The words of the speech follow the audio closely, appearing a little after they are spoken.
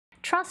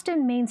trust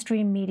in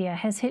mainstream media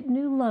has hit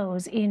new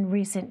lows in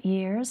recent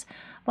years,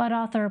 but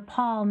author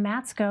Paul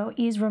Matzko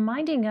is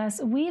reminding us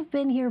we've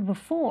been here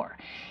before.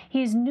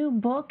 His new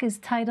book is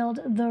titled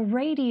The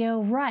Radio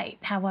Right: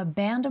 How a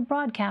Band of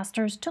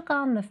Broadcasters Took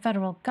on the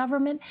Federal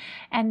Government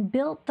and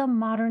Built the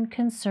Modern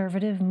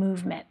Conservative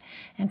Movement.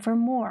 And for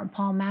more,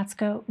 Paul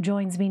Matzko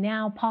joins me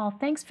now. Paul,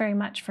 thanks very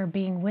much for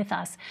being with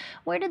us.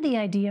 Where did the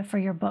idea for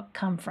your book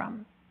come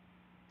from?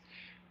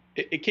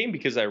 It came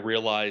because I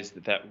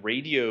realized that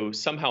radio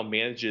somehow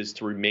manages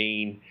to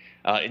remain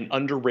an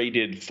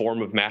underrated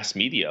form of mass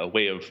media, a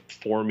way of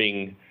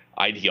forming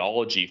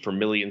ideology for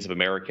millions of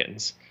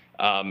Americans.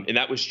 And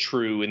that was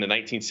true in the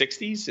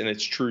 1960s, and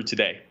it's true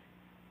today.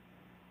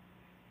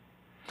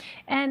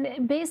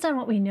 And based on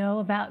what we know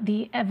about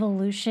the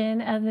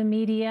evolution of the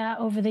media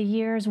over the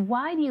years,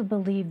 why do you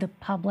believe the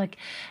public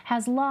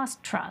has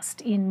lost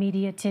trust in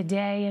media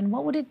today, and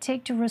what would it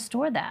take to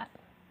restore that?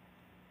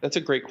 That's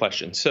a great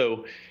question.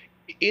 So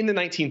in the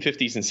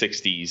 1950s and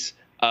 60s,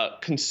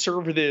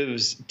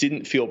 conservatives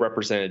didn't feel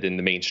represented in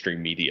the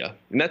mainstream media.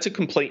 And that's a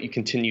complaint you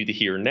continue to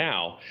hear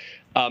now.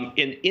 And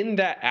in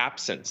that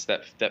absence,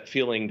 that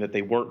feeling that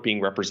they weren't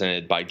being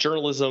represented by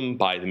journalism,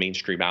 by the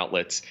mainstream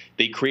outlets,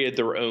 they created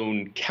their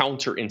own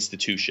counter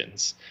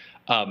institutions.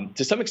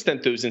 To some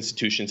extent, those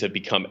institutions have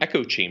become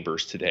echo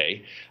chambers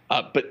today,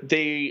 but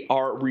they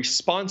are a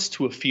response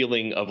to a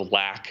feeling of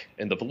lack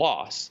and of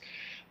loss.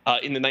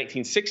 In the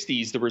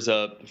 1960s, there was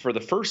for the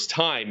first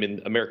time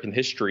in American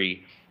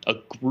history, a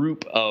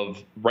group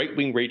of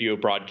right-wing radio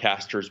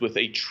broadcasters with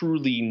a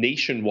truly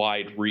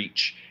nationwide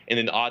reach and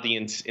an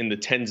audience in the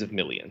tens of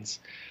millions.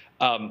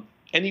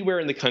 Anywhere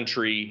in the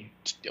country,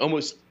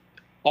 almost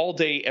all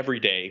day, every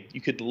day,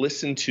 you could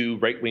listen to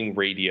right-wing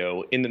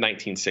radio in the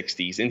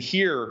 1960s and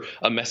hear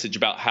a message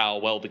about how,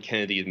 well, the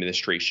Kennedy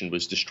administration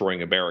was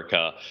destroying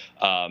America,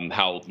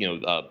 how,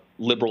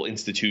 liberal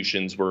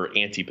institutions were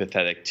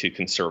antipathetic to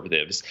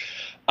conservatives.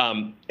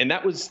 And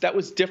that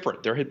was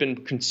different. There had been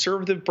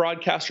conservative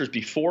broadcasters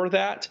before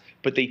that,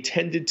 but they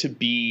tended to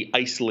be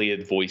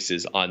isolated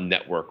voices on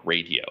network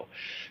radio.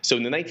 So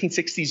in the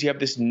 1960s, you have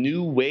this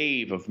new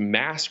wave of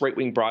mass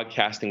right-wing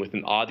broadcasting with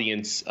an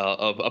audience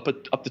of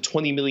up to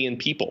 20 million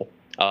people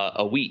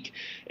a week.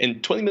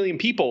 And 20 million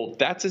people,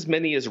 that's as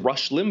many as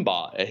Rush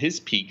Limbaugh at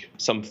his peak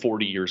some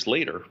 40 years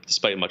later,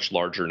 despite a much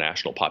larger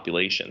national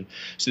population.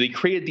 So they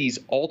created these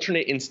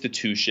alternate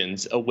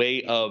institutions, a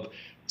way of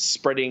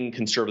spreading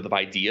conservative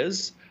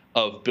ideas,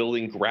 of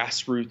building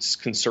grassroots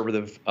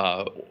conservative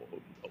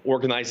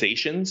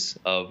organizations,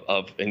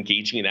 of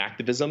engaging in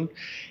activism.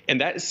 And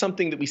that is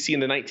something that we see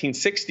in the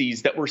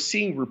 1960s that we're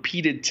seeing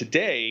repeated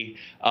today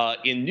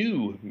in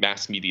new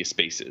mass media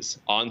spaces,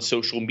 on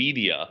social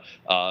media,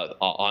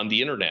 on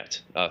the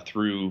internet,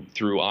 through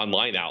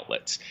online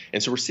outlets.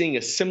 And so we're seeing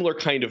a similar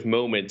kind of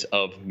moment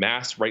of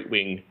mass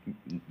right-wing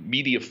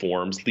media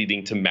forms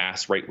leading to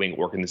mass right-wing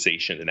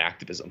organization and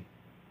activism.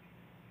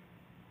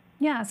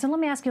 Yeah, so let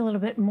me ask you a little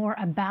bit more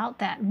about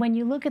that. When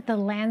you look at the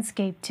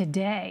landscape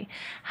today,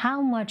 how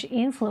much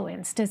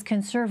influence does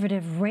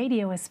conservative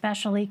radio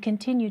especially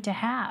continue to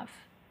have?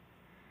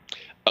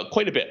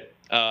 Quite a bit.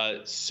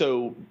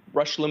 So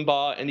Rush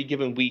Limbaugh, any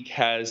given week,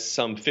 has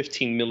some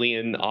 15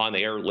 million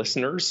on-air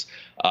listeners.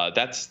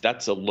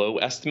 That's a low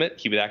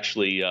estimate. He would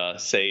actually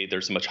say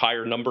there's a much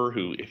higher number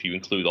who, if you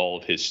include all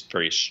of his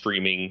various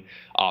streaming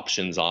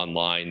options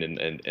online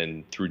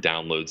and through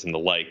downloads and the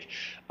like.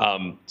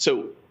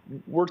 So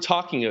we're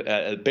talking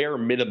at a bare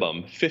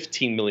minimum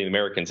 15 million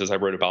Americans, as I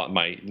wrote about in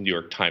my New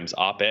York Times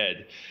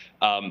op-ed,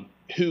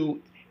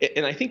 who,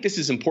 and I think this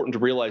is important to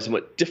realize, and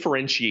what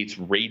differentiates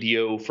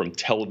radio from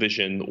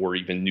television or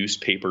even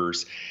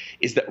newspapers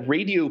is that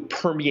radio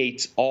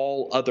permeates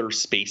all other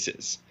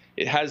spaces.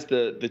 It has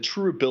the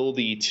true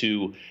ability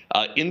to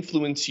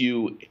influence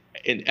you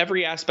in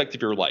every aspect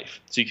of your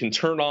life. So you can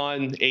turn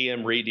on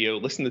AM radio,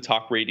 listen to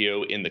talk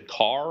radio in the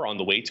car on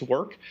the way to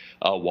work,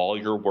 while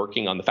you're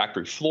working on the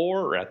factory floor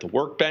or at the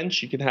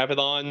workbench. You can have it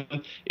on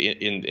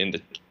in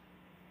the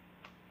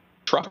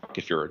truck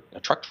if you're a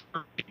truck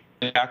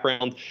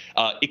background.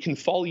 It can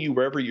follow you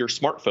wherever your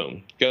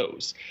smartphone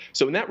goes.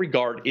 So in that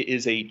regard, it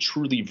is a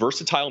truly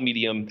versatile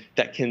medium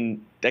that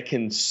can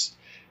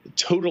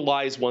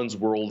totalize one's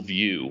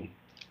worldview.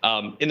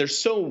 And there's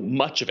so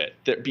much of it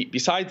that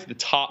besides the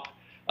top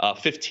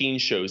 15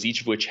 shows,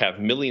 each of which have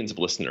millions of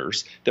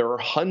listeners, there are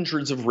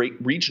hundreds of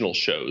regional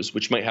shows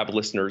which might have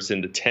listeners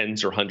in the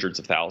tens or hundreds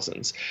of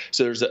thousands.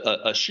 So there's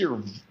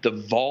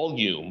the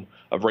volume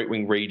of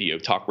right-wing radio,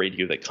 talk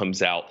radio that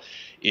comes out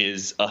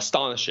is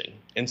astonishing.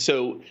 And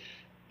so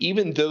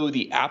even though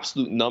the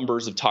absolute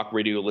numbers of talk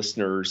radio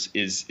listeners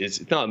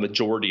is not a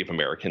majority of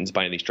Americans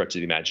by any stretch of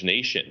the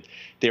imagination,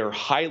 they are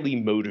highly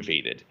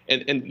motivated.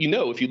 And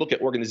if you look at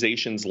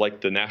organizations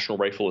like the National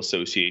Rifle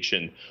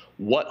Association,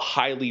 what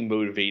highly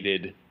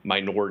motivated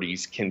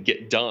minorities can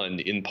get done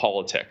in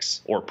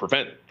politics or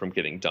prevent from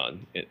getting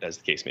done, as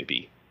the case may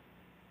be.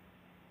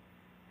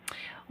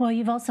 Well,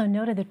 you've also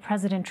noted that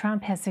President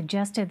Trump has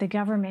suggested the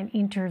government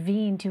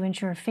intervene to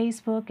ensure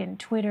Facebook and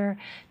Twitter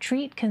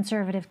treat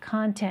conservative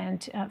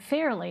content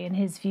fairly. In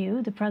his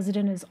view, the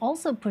president has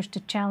also pushed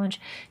to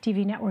challenge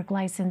TV network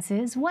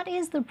licenses. What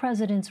is the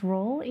president's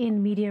role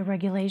in media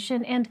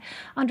regulation, and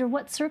under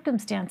what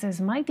circumstances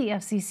might the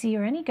FCC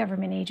or any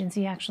government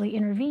agency actually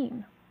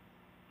intervene?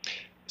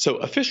 So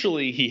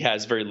officially, he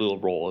has very little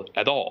role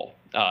at all.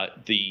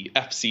 The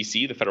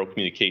FCC, the Federal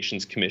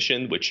Communications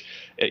Commission, which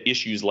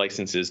issues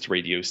licenses to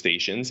radio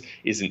stations,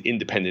 is an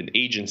independent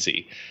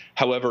agency.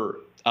 However,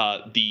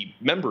 the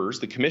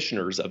members, the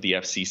commissioners of the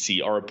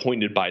FCC, are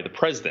appointed by the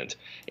president.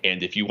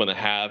 And if you want to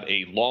have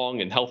a long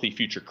and healthy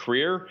future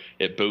career,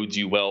 it bodes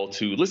you well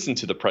to listen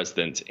to the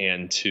president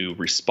and to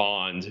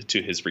respond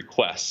to his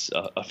requests,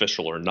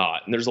 official or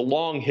not. And there's a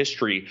long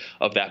history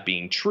of that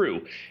being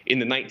true. In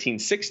the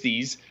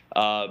 1960s,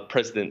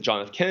 President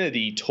John F.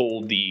 Kennedy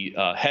told the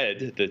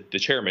head, the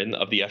chairman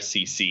of the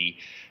FCC,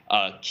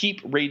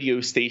 keep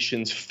radio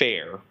stations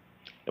fair.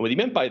 And what he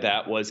meant by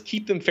that was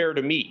keep them fair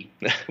to me.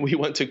 We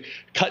want to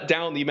cut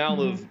down the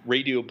amount of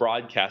radio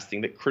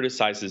broadcasting that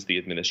criticizes the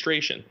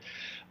administration,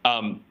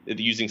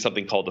 using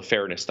something called the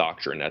Fairness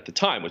Doctrine at the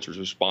time, which was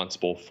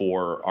responsible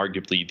for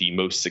arguably the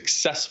most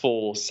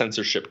successful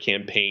censorship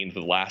campaign of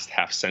the last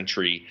half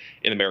century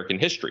in American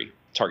history,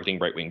 targeting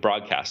right-wing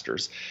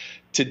broadcasters.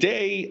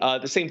 Today,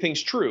 the same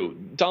thing's true.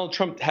 Donald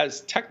Trump has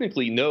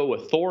technically no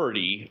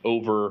authority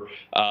over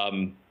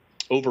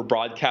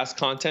broadcast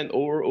content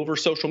or over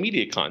social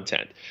media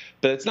content.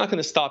 But it's not going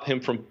to stop him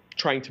from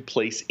trying to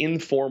place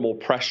informal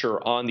pressure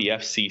on the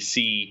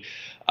FCC.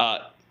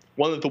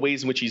 One of the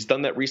ways in which he's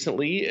done that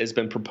recently has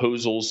been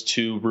proposals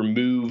to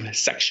remove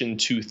Section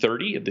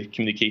 230 of the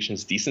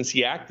Communications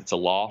Decency Act. It's a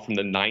law from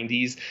the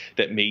 90s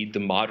that made the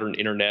modern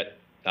internet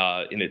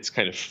in its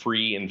kind of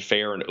free and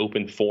fair and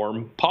open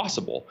form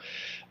possible.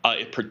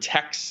 It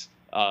protects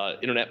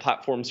internet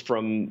platforms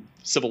from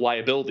civil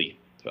liability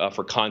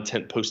for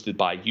content posted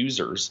by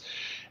users.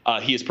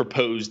 He has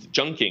proposed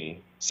junking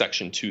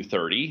Section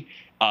 230,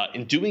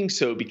 in doing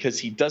so because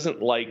he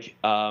doesn't like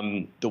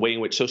the way in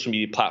which social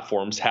media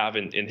platforms have,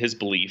 in his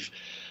belief,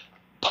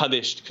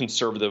 punished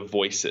conservative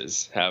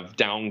voices, have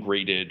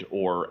downgraded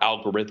or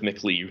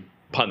algorithmically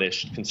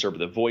punished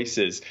conservative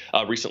voices.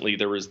 Recently,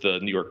 there was the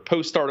New York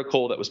Post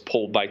article that was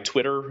pulled by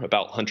Twitter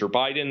about Hunter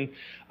Biden.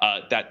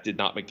 That did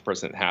not make the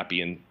president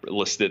happy and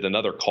elicited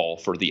another call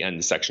for the end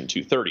of Section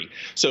 230.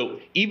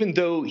 So even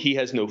though he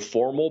has no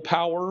formal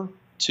power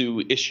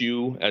to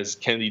issue, as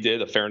Kennedy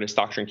did, a Fairness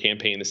Doctrine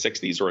campaign in the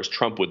 60s, or as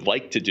Trump would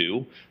like to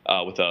do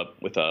with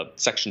a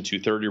Section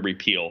 230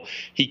 repeal,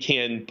 he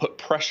can put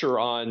pressure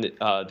on the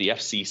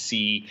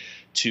FCC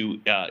to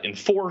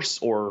enforce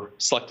or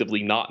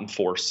selectively not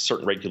enforce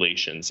certain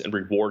regulations and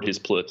reward his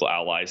political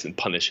allies and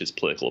punish his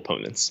political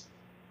opponents.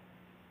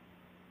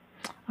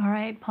 All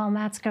right, Paul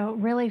Matzko,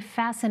 really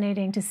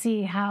fascinating to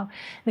see how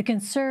the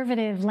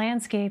conservative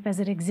landscape as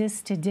it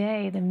exists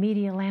today, the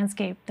media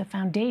landscape, the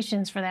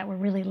foundations for that were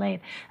really laid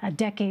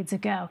decades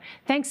ago.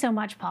 Thanks so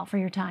much, Paul, for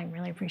your time.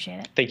 Really appreciate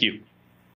it. Thank you.